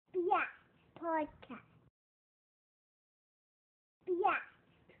podcast. Yeah,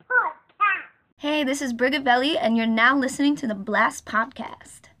 podcast. Hey, this is Brigavelli, and you're now listening to the Blast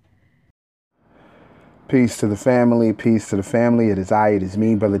Podcast. Peace to the family, peace to the family. It is it is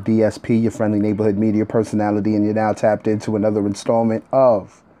me, Brother DSP, your friendly neighborhood media personality, and you're now tapped into another installment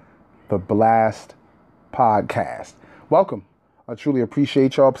of the Blast Podcast. Welcome. I truly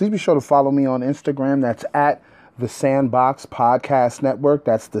appreciate y'all. Please be sure to follow me on Instagram. That's at the Sandbox Podcast Network.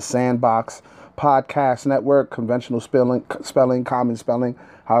 That's the Sandbox Podcast Network. Conventional spelling, common spelling,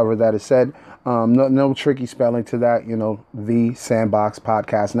 however that is said. No tricky spelling to that. The Sandbox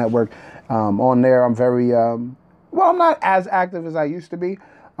Podcast Network. On there, I'm very I'm not as active as I used to be.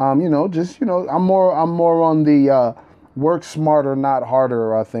 I'm more on the work smarter, not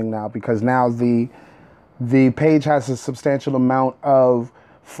harder thing now, because now the page has a substantial amount of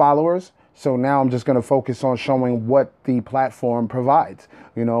followers. So now I'm just going to focus on showing what the platform provides.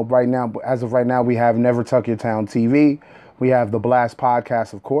 As of right now, we have Never Tuck Your Town TV. We have the Blast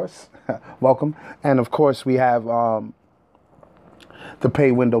Podcast, of course. Welcome. And of course, we have the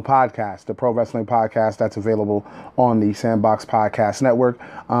Pay Window Podcast, the pro wrestling podcast that's available on the Sandbox Podcast Network.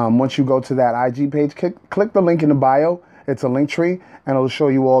 Once you go to that IG page, click the link in the bio. It's a link tree, and it'll show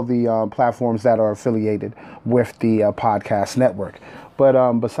you all the platforms that are affiliated with the podcast network.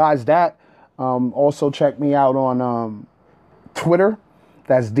 But besides that, also check me out on Twitter.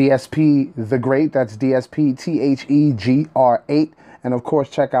 That's DSP The Great. That's DSP THEGR8. And of course,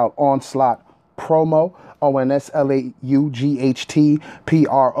 check out Onslaught Promo. ONSLAUGHT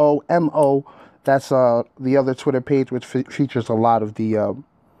That's the other Twitter page, which features a lot of the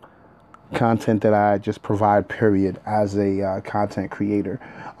content that I just provide, period, as a content creator.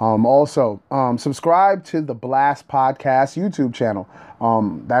 Also, subscribe to the Blast Podcast YouTube channel.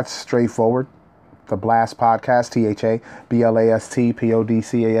 That's straightforward. The Blast Podcast,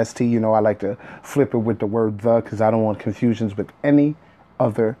 THABLASTPODCAST. I like to flip it with the word the, because I don't want confusions with any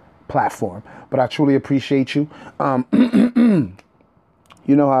other platform. But I truly appreciate you. You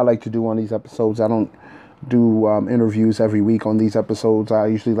know how I like to do on these episodes. I don't do interviews every week on these episodes. I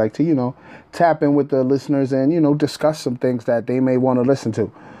usually like to, tap in with the listeners and, discuss some things that they may want to listen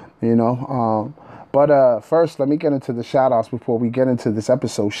to, But first, let me get into the shout outs before we get into this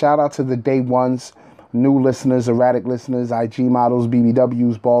episode. Shout out to the day ones, new listeners, erratic listeners, IG models,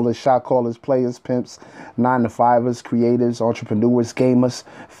 BBWs, ballers, shot callers, players, pimps, 9-to-5ers, creatives, entrepreneurs, gamers,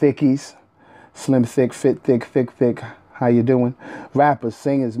 thickies, slim, thick, fit, thick, thick, thick. How you doing? Rappers,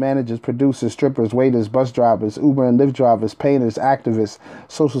 singers, managers, producers, strippers, waiters, bus drivers, Uber and Lyft drivers, painters, activists,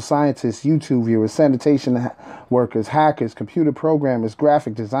 social scientists, YouTube viewers, sanitation workers, hackers, computer programmers,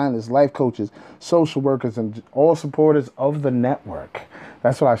 graphic designers, life coaches, social workers, and all supporters of the network.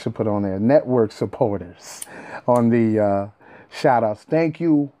 That's what I should put on there. Network supporters on the shout outs. Thank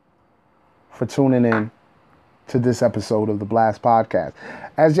you for tuning in to this episode of the Blast Podcast.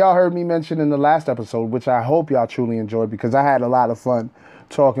 As y'all heard me mention in the last episode, which I hope y'all truly enjoyed, because I had a lot of fun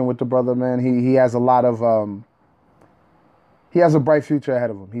talking with the brother, man. He has a lot of he has a bright future ahead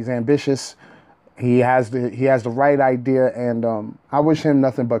of him. He's ambitious. He has the right idea, and I wish him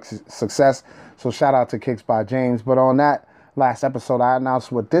nothing but success. So shout out to Kicks by James. But on that last episode, I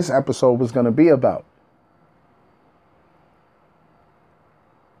announced what this episode was going to be about.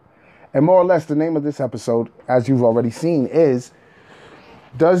 And more or less, the name of this episode, as you've already seen, is,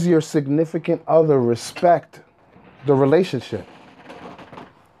 does your significant other respect the relationship?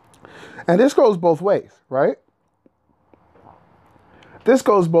 And this goes both ways, right? This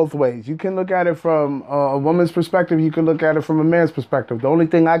goes both ways. You can look at it from a woman's perspective. You can look at it from a man's perspective. The only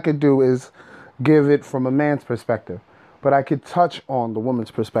thing I could do is give it from a man's perspective. But I could touch on the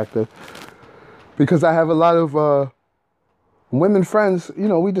woman's perspective, because I have a lot of women friends.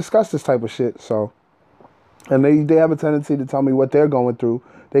 We discuss this type of shit. So, and they have a tendency to tell me what they're going through.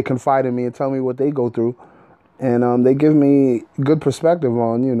 They confide in me and tell me what they go through, and they give me good perspective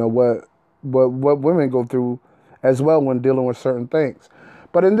on what women go through as well when dealing with certain things.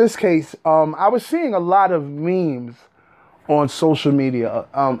 But in this case, I was seeing a lot of memes on social media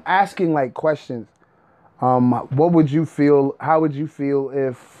asking like questions. What would you feel? How would you feel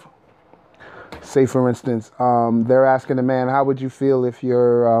if, say for instance, they're asking the man, how would you feel if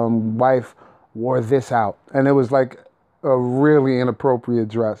your wife wore this out? And it was like a really inappropriate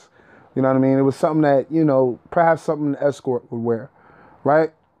dress. You know what I mean? It was something that, perhaps something an escort would wear,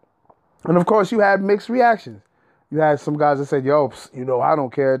 right? And of course, you had mixed reactions. You had some guys that said, yo, I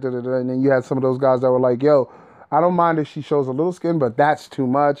don't care. And then you had some of those guys that were like, yo, I don't mind if she shows a little skin, but that's too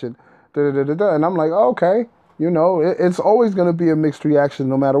much. And and I'm like, okay, it's always going to be a mixed reaction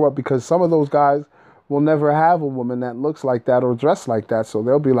no matter what, because some of those guys will never have a woman that looks like that or dressed like that. So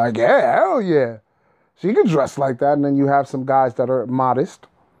they'll be like, yeah, hell yeah, she can dress like that. And then you have some guys that are modest.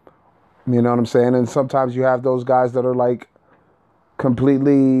 You know what I'm saying? And sometimes you have those guys that are like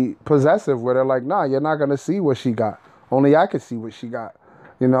completely possessive, where they're like, nah, you're not going to see what she got. Only I can see what she got,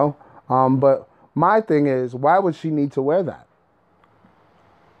 you know? But my thing is, why would she need to wear that?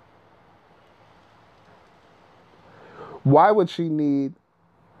 Why would she need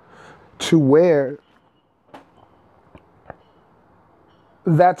to wear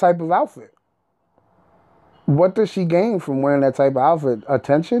that type of outfit? What does she gain from wearing that type of outfit?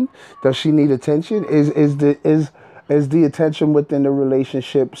 Attention? Does she need attention? Is the attention within the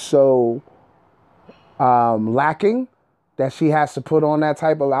relationship so lacking that she has to put on that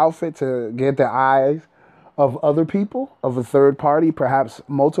type of outfit to get the eyes of other people, of a third party, perhaps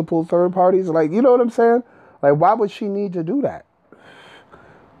multiple third parties? Like, you know what I'm saying? Like, why would she need to do that?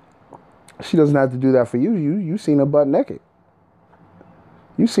 She doesn't have to do that for you. You seen her butt naked.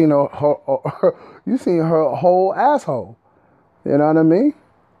 You seen you seen her whole asshole. You know what I mean?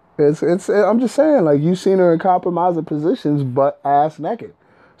 I'm just saying, like, you seen her in compromising positions, butt ass naked.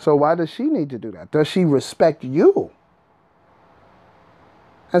 So why does she need to do that? Does she respect you?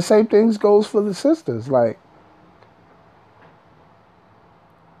 And same things goes for the sisters. Like,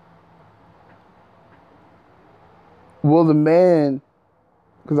 will the man,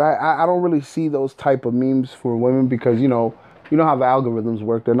 because I don't really see those type of memes for women, because, you know how the algorithms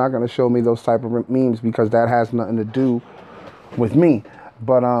work. They're not going to show me those type of memes because that has nothing to do with me.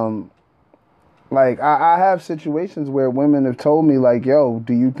 But, like, I have situations where women have told me, like, yo,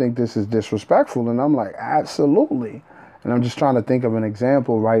 do you think this is disrespectful? And I'm like, absolutely. And I'm just trying to think of an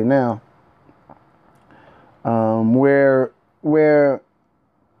example right now where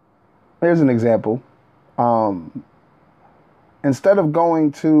here's an example. Instead of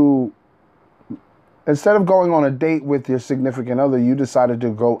going on a date with your significant other, you decided to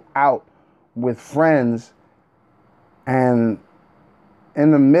go out with friends, and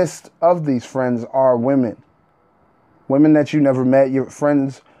in the midst of these friends are women that you never met. Your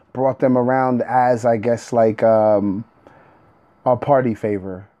friends brought them around as, I guess, like a party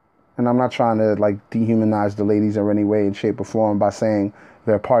favor. And I'm not trying to like dehumanize the ladies in any way, shape, or form by saying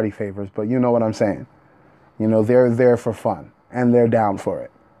they're party favors, but you know what I'm saying. You know, they're there for fun and they're down for it.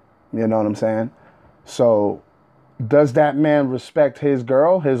 You know what I'm saying? So does that man respect his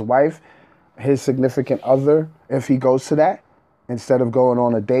girl, his wife, his significant other if he goes to that instead of going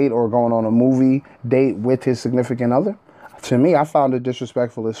on a date or going on a movie date with his significant other? To me, I found it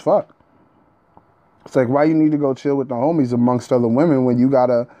disrespectful as fuck. It's like, why you need to go chill with the homies amongst other women when you got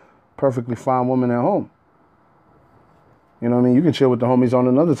a perfectly fine woman at home? You know what I mean? You can chill with the homies on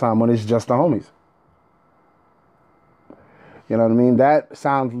another time when it's just the homies. You know what I mean? That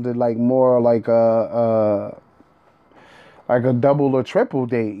sounded like more like a double or triple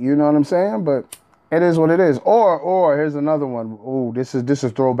date. You know what I'm saying? But it is what it is. Or here's another one. Ooh, this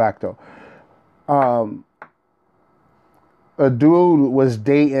is throwback though. A dude was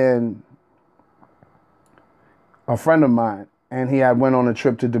dating a friend of mine, and he had went on a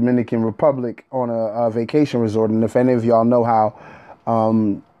trip to Dominican Republic on a vacation resort. And if any of y'all know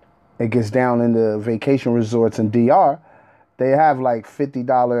how it gets down in the vacation resorts in DR, they have like $50,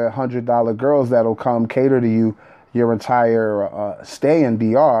 $100 girls that'll come cater to you your entire stay in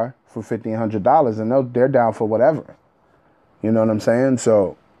DR for $50 and $100, and they're down for whatever. You know what I'm saying?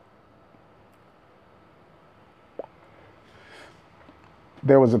 So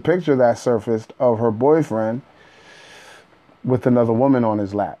there was a picture that surfaced of her boyfriend with another woman on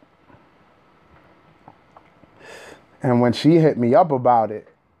his lap. And when she hit me up about it,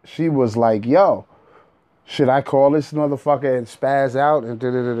 she was like, yo, should I call this motherfucker and spaz out and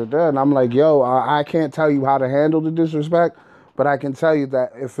da-da-da-da-da? And I'm like, yo, I can't tell you how to handle the disrespect, but I can tell you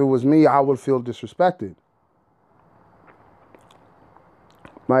that if it was me, I would feel disrespected.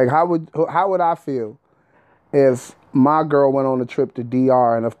 Like, how would I feel if my girl went on a trip to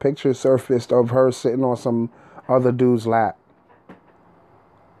DR and a picture surfaced of her sitting on some other dude's lap?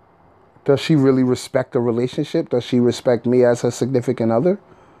 Does she really respect the relationship? Does she respect me as her significant other?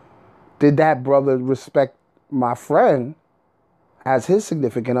 Did that brother respect my friend as his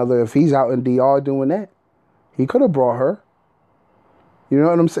significant other if he's out in DR doing that? He could have brought her. You know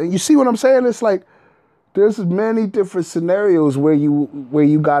what I'm saying? You see what I'm saying? It's like there's many different scenarios where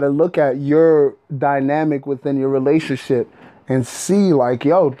you got to look at your dynamic within your relationship and see like,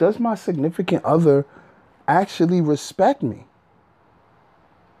 yo, does my significant other actually respect me?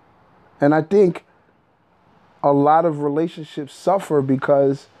 And I think a lot of relationships suffer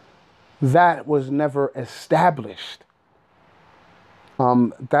because that was never established.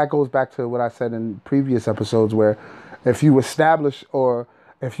 That goes back to what I said in previous episodes, where if you establish, or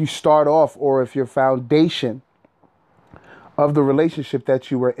if you start off, or if your foundation of the relationship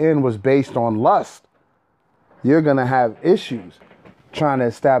that you were in was based on lust, you're going to have issues trying to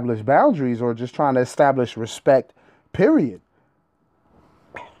establish boundaries, or just trying to establish respect, period.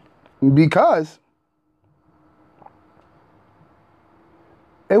 Because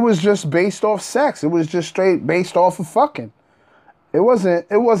it was just based off sex. It was just straight based off of fucking. It wasn't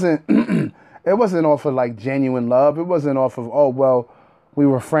it wasn't off of like genuine love. It wasn't off of, oh, well, we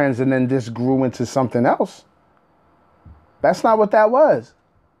were friends and then this grew into something else. That's not what that was.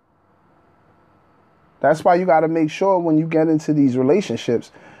 That's why you got to make sure when you get into these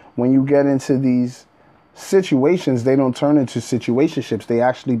relationships, when you get into these situations, they don't turn into situationships. They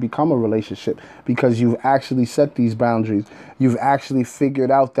actually become a relationship, because you've actually set these boundaries. You've actually figured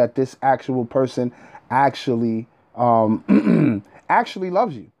out that this actual person actually actually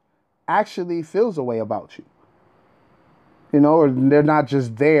loves you, actually feels a way about you. You know, or they're not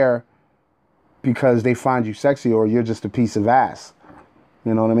just there because they find you sexy, or you're just a piece of ass.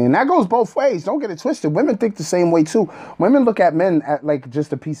 You know what I mean? That goes both ways. Don't get it twisted. Women think the same way too. Women look at men at like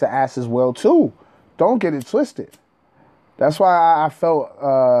just a piece of ass as well too. Don't get it twisted. That's why I felt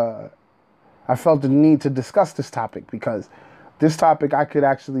the need to discuss this topic, because this topic I could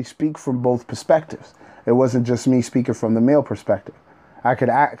actually speak from both perspectives. It wasn't just me speaking from the male perspective. I could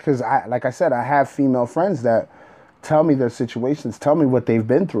act, because like I said, I have female friends that tell me their situations, tell me what they've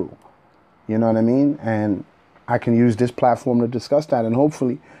been through. You know what I mean? And I can use this platform to discuss that. And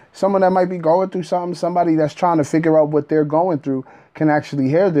hopefully someone that might be going through something, somebody that's trying to figure out what they're going through, can actually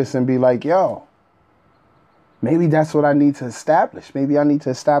hear this and be like, yo, maybe that's what I need to establish. Maybe I need to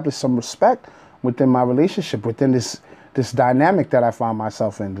establish some respect within my relationship, within this dynamic that I find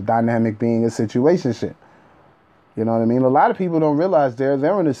myself in, the dynamic being a situationship. You know what I mean? A lot of people don't realize they're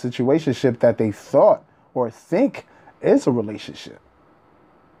in a situationship that they thought or think is a relationship.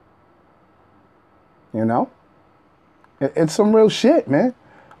 You know? It's some real shit, man.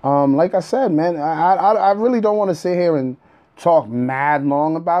 Like I said, man, I really don't want to sit here and talk mad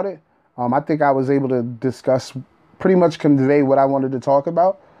long about it. I think I was able to discuss, pretty much convey what I wanted to talk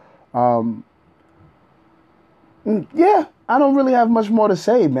about. Yeah, I don't really have much more to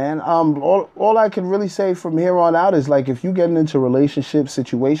say, man. All I can really say from here on out is, like, if you getting into relationship,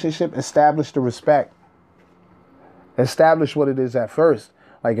 situationship, establish the respect. Establish what it is at first.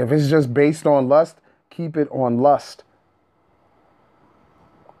 Like, if it's just based on lust, keep it on lust.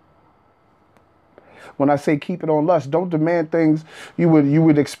 When I say keep it on lust, don't demand things you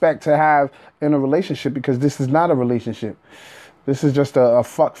would expect to have in a relationship, because this is not a relationship. This is just a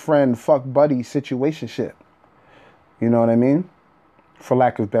fuck friend, fuck buddy situationship. You know what I mean? For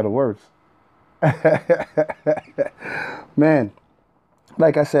lack of better words. Man,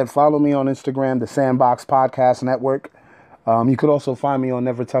 like I said, follow me on Instagram, the Sandbox Podcast Network. You could also find me on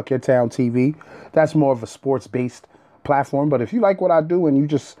Never Tuck Your Town TV. That's more of a sports-based platform. But if you like what I do and you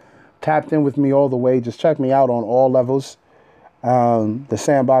just tapped in with me all the way, just check me out on all levels. The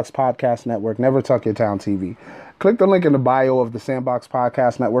Sandbox Podcast Network, Never Tuck Your Town TV. Click the link in the bio of the Sandbox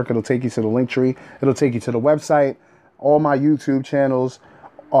Podcast Network. It'll take you to the link tree. It'll take you to the website, all my YouTube channels,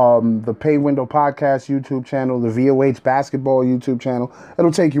 the Pay Window Podcast YouTube channel, the VOH Basketball YouTube channel.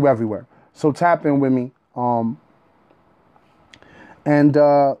 It'll take you everywhere. So tap in with me.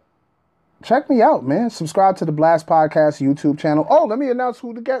 And check me out, man. Subscribe to the Blast Podcast YouTube channel. Oh, let me announce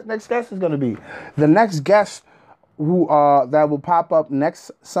who the next guest is going to be. The next guest who that will pop up next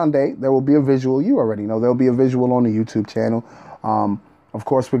Sunday, there will be a visual. You already know there'll be a visual on the YouTube channel. Of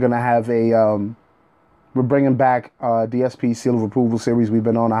course, we're going to have we're bringing back DSP Seal of Approval series. We've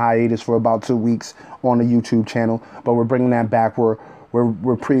been on a hiatus for about 2 weeks on the YouTube channel, but we're bringing that back. We're not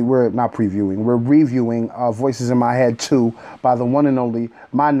previewing. We're reviewing Voices in My Head 2 by the one and only,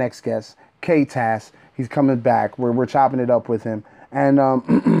 my next guest, K-Tass. He's coming back. We're chopping it up with him.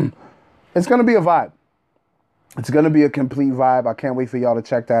 And it's going to be a vibe. It's going to be a complete vibe. I can't wait for y'all to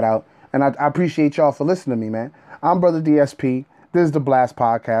check that out. And I appreciate y'all for listening to me, man. I'm Brother DSP. This is the Blast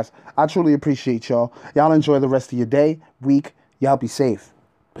Podcast. I truly appreciate y'all. Y'all enjoy the rest of your day, week. Y'all be safe.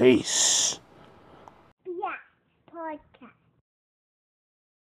 Peace.